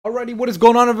Alrighty, what is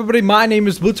going on, everybody? My name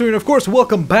is Blitzwinger, and of course,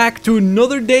 welcome back to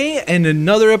another day and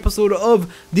another episode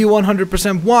of the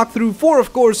 100% walkthrough for,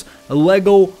 of course,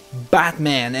 Lego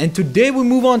Batman. And today we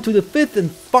move on to the fifth and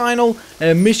final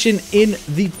mission in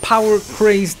the Power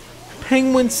Crazed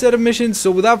Penguin set of missions.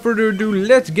 So without further ado,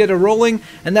 let's get it rolling.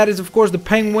 And that is, of course, the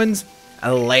Penguins'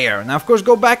 Lair. Now, of course,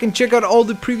 go back and check out all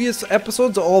the previous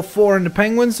episodes, all four in the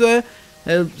Penguins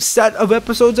set of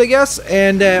episodes, I guess,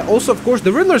 and also, of course,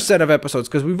 the Riddler set of episodes,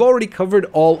 because we've already covered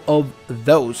all of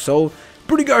those. So,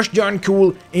 pretty gosh darn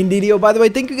cool indeed. Oh, by the way,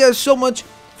 thank you guys so much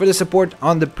for the support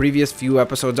on the previous few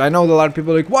episodes. I know that a lot of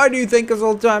people are like, why do you thank us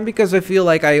all the time? Because I feel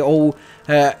like I owe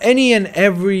any and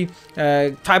every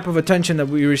type of attention that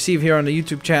we receive here on the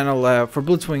YouTube channel for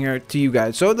Blitzwinger to you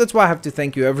guys. So that's why I have to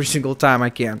thank you every single time I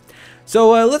can.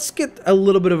 So let's get a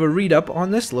little bit of a read up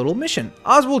on this little mission.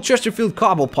 Oswald Chesterfield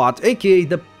Cobblepot, aka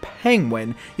the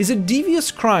Penguin, is a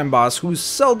devious crime boss who's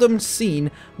seldom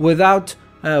seen without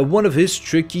one of his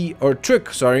trick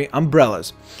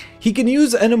umbrellas. He can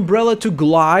use an umbrella to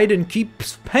glide and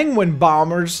keeps penguin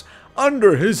bombers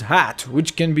under his hat,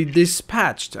 which can be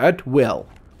dispatched at will.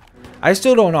 I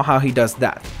still don't know how he does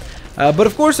that. But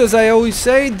of course, as I always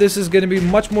say, this is going to be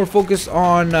much more focused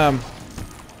on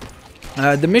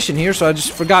the mission here, so I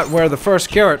just forgot where the first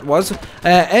carrot was.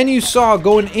 And you saw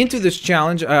going into this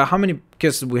challenge, how many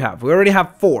kisses we have? We already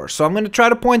have 4, so I'm going to try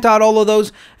to point out all of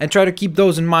those and try to keep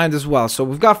those in mind as well. So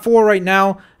we've got 4 right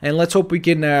now, and let's hope we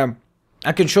can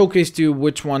I can showcase to you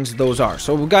which ones those are.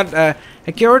 So we've got a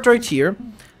carrot right here.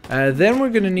 Then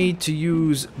we're going to need to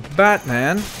use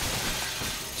Batman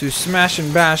to smash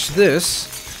and bash this,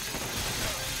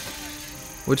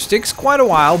 which takes quite a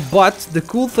while, but the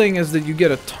cool thing is that you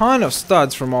get a ton of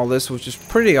studs from all this, which is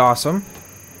pretty awesome.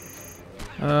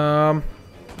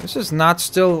 This is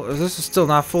still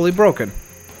not fully broken,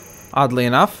 oddly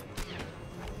enough.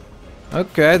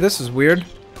 Okay, this is weird.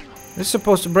 This is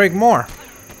supposed to break more.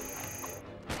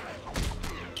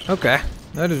 Okay,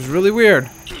 that is really weird,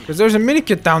 because there's a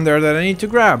Minikit down there that I need to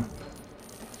grab.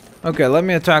 Okay, let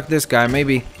me attack this guy,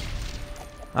 maybe.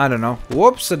 I don't know.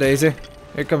 Whoops-a-daisy.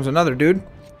 Here comes another dude.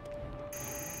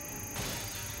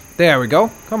 There we go.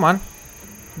 Come on.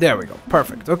 There we go.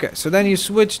 Perfect. Okay, so then you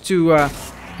switch to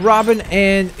Robin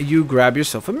and you grab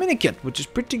yourself a Minikit, which is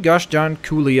pretty gosh darn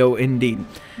coolio indeed.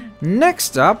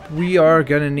 Next up, we are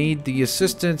gonna need the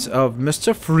assistance of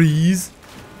Mr. Freeze.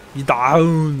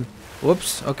 Down.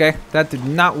 Whoops. Okay, that did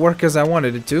not work as I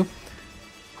wanted it to.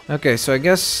 Okay, so I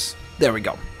guess there we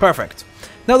go. Perfect.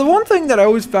 Now, the one thing that I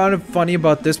always found funny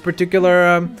about this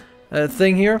particular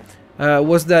thing here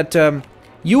was that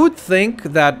you would think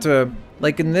that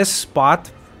like in this spot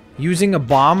using a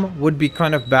bomb would be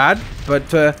kind of bad,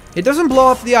 but it doesn't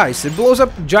blow up the ice. It blows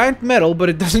up giant metal, but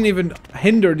it doesn't even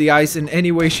hinder the ice in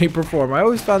any way, shape, or form. I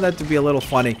always found that to be a little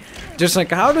funny. Just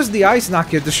like, how does the ice not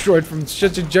get destroyed from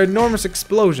such a ginormous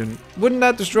explosion? Wouldn't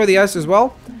that destroy the ice as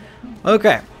well?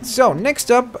 Okay, so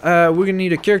next up, we're gonna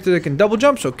need a character that can double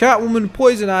jump. So Catwoman,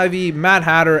 Poison Ivy, Mad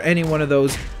Hatter, any one of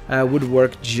those would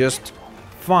work just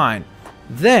fine.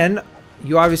 Then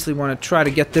you obviously want to try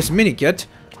to get this Minikit.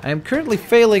 I am currently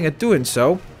failing at doing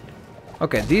so.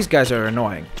 Okay, these guys are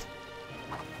annoying.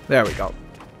 There we go.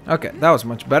 Okay, that was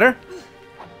much better.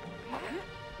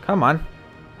 Come on.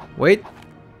 Wait.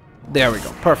 There we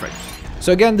go. Perfect.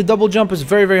 So again, the double jump is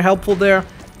very, very helpful there.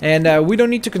 And we don't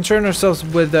need to concern ourselves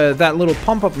with that little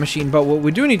pump-up machine, but what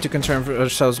we do need to concern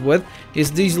ourselves with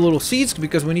is these little seeds,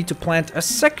 because we need to plant a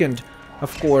second,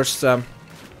 of course,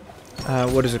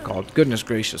 what is it called? Goodness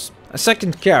gracious. A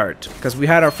second carrot, because we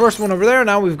had our first one over there,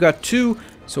 now we've got 2,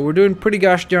 so we're doing pretty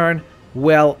gosh darn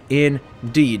well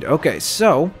indeed. Okay,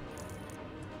 so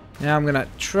now I'm gonna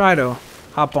try to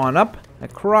hop on up,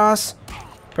 across.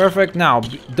 Perfect. Now,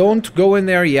 don't go in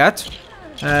there yet.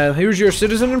 Here's your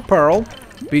citizen in Pearl,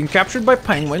 being captured by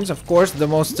penguins, of course, the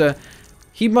most,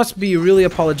 he must be really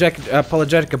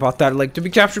apologetic about that. Like, to be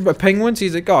captured by penguins,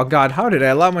 he's like, oh god, how did I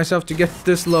allow myself to get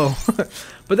this low?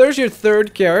 But there's your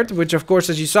third carrot, which, of course,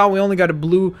 as you saw, we only got a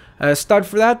blue stud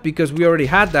for that, because we already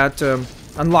had that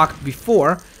unlocked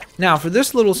before. Now, for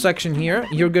this little section here,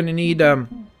 you're gonna need,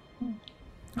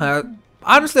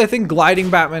 honestly, I think gliding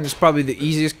Batman is probably the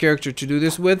easiest character to do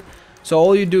this with. So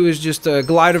all you do is just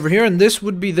glide over here, and this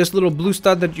would be this little blue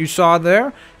stud that you saw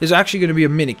there is actually going to be a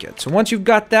Minikit. So once you've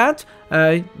got that,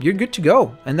 you're good to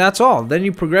go, and that's all. Then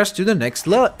you progress to the next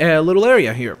little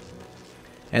area here.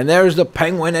 And there's the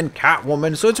Penguin and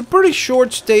Catwoman. So it's a pretty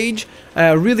short stage,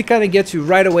 really kind of gets you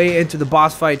right away into the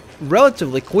boss fight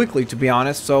relatively quickly, to be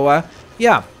honest. So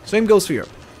yeah, same goes for here.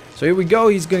 So here we go.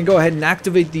 He's going to go ahead and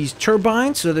activate these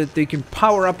turbines so that they can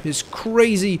power up his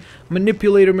crazy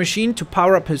manipulator machine to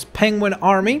power up his penguin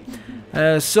army.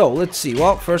 So let's see.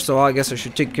 Well, first of all, I guess I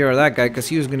should take care of that guy because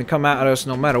he was going to come at us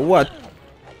no matter what.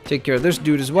 Take care of this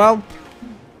dude as well.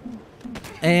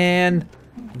 And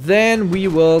then we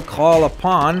will call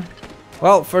upon...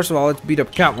 Well, first of all, let's beat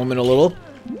up Catwoman a little,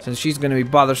 since she's going to be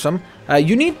bothersome.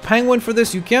 You need Penguin for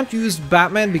this. You can't use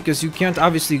Batman because you can't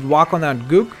obviously walk on that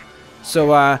gook.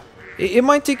 So, it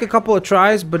might take a couple of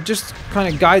tries, but just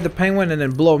kind of guide the Penguin and then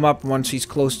blow him up once he's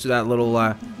close to that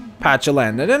little patch of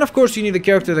land. And then, of course, you need a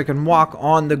character that can walk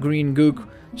on the green gook.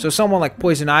 So someone like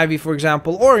Poison Ivy, for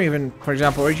example, or even, for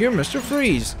example, right here, Mr.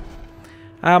 Freeze.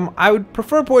 I would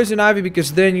prefer Poison Ivy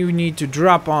because then you need to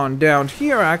drop on down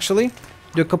here, actually.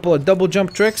 Do a couple of double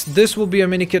jump tricks. This will be a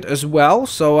Minikit as well,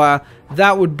 so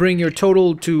that would bring your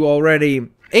total to already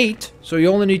 8. So you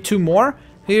only need 2 more.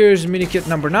 Here's Minikit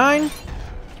number 9,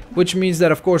 which means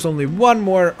that, of course, only 1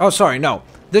 more... Oh, sorry, no.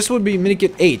 This would be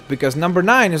Minikit 8, because number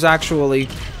 9 is actually...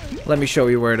 Let me show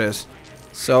you where it is.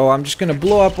 So I'm just going to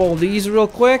blow up all these real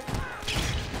quick.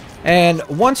 And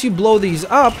once you blow these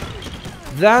up,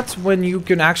 that's when you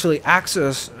can actually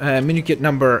access Minikit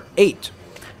number 8.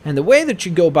 And the way that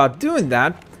you go about doing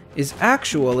that is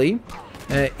actually,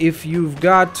 if you've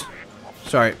got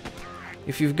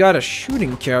a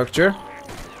shooting character.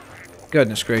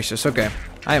 Goodness gracious, okay.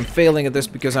 I am failing at this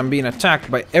because I'm being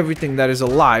attacked by everything that is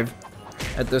alive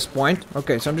at this point.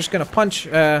 Okay, so I'm just gonna punch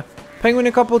Penguin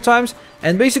a couple of times.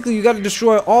 And basically you gotta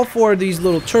destroy all 4 of these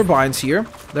little turbines here.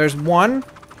 There's 1,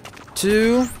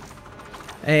 2,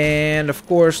 and of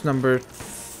course number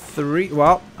 3.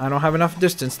 Well, I don't have enough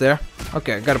distance there.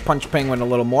 Okay, I gotta punch Penguin a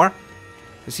little more.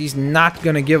 Because he's not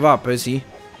gonna give up, is he?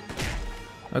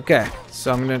 Okay,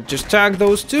 so I'm gonna just tag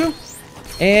those 2.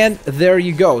 And there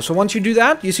you go. So once you do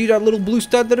that, you see that little blue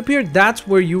stud that appeared? That's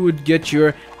where you would get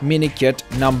your Minikit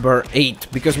number 8.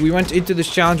 Because we went into this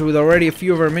challenge with already a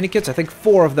few of our Minikits. I think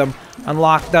 4 of them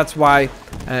unlocked. That's why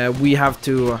we have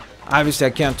to... obviously,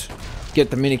 I can't get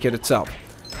the Minikit itself.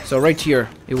 So right here,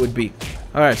 it would be.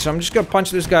 Alright, so I'm just gonna punch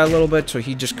this guy a little bit so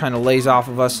he just kind of lays off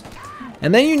of us.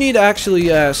 And then you need actually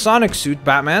a Sonic suit,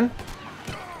 Batman.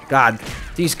 God,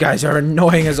 these guys are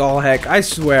annoying as all heck, I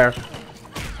swear.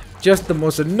 Just the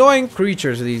most annoying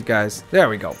creatures, these guys. There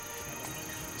we go.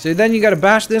 So then you gotta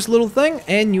bash this little thing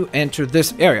and you enter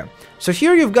this area. So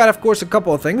here you've got, of course, a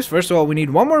couple of things. First of all, we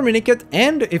need 1 more Minikit,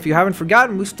 and if you haven't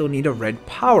forgotten, we still need a red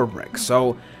power brick.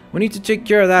 So we need to take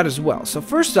care of that as well. So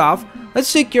first off,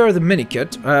 let's take care of the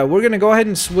Minikit. We're going to go ahead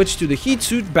and switch to the heat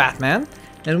suit Batman.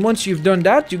 And once you've done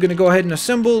that, you're going to go ahead and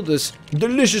assemble this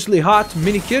deliciously hot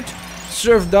Minikit.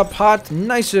 Served up hot,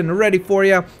 nice and ready for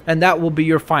you. And that will be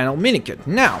your final Minikit.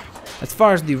 Now, as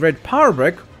far as the red power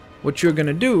brick, what you're going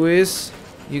to do is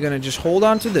you're going to just hold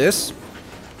on to this.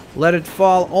 Let it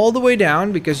fall all the way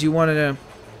down because you want to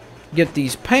get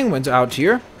these penguins out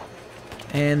here.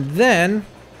 And then...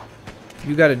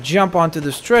 you gotta jump onto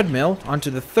this treadmill, onto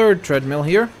the 3rd treadmill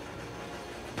here.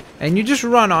 And you just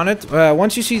run on it.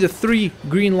 Once you see the 3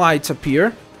 green lights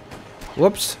appear.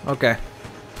 Whoops, okay.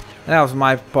 That was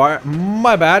my part,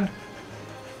 my bad.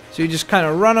 So you just kind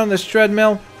of run on this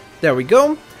treadmill. There we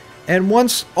go. And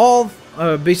once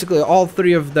basically all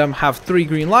 3 of them have 3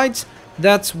 green lights,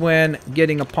 that's when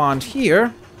getting a pond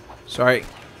here. Sorry.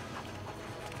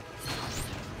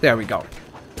 There we go.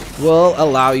 Will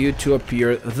allow you to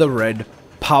appear the red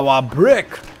power brick,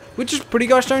 which is pretty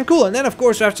gosh darn cool. And then, of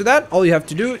course, after that, all you have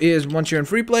to do is, once you're in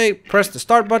free play, press the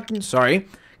start button,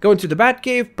 go into the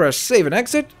Batcave, press save and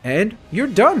exit, and you're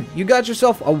done. You got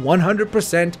yourself a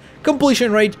 100%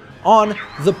 completion rate on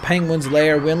the Penguin's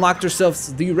Lair. We unlocked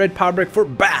ourselves the red power brick for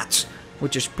bats,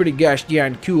 which is pretty gosh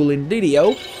darn cool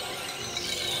indeedio.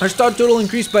 Our start total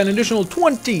increased by an additional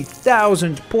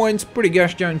 20,000 points. Pretty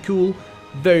gosh darn cool.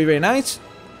 Very, very nice.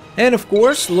 And of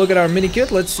course, look at our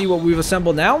Minikit. Let's see what we've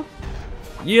assembled now.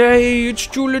 Yay, it's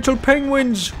 2 little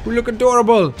penguins who look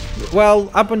adorable. Well,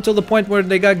 up until the point where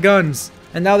they got guns.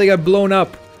 And now they got blown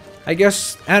up. I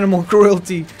guess animal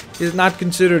cruelty is not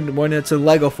considered when it's in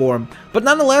Lego form. But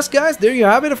nonetheless, guys, there you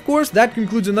have it, of course. That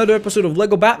concludes another episode of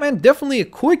Lego Batman. Definitely a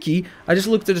quickie. I just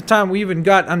looked at the time. We even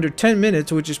got under 10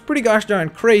 minutes, which is pretty gosh darn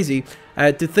crazy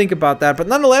to think about that. But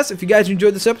nonetheless, if you guys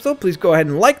enjoyed this episode, please go ahead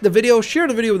and like the video, share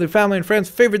the video with your family and friends,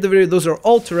 favorite the video. Those are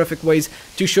all terrific ways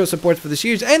to show support for the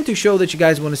series and to show that you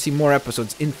guys want to see more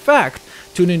episodes. In fact,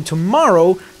 tune in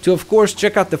tomorrow to, of course,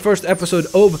 check out the first episode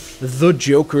of The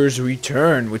Joker's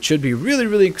Return, which should be really,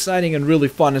 really exciting and really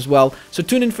fun as well. So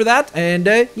tune in for that, and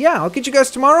yeah, I'll catch you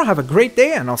guys tomorrow. Have a great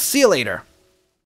day, and I'll see you later.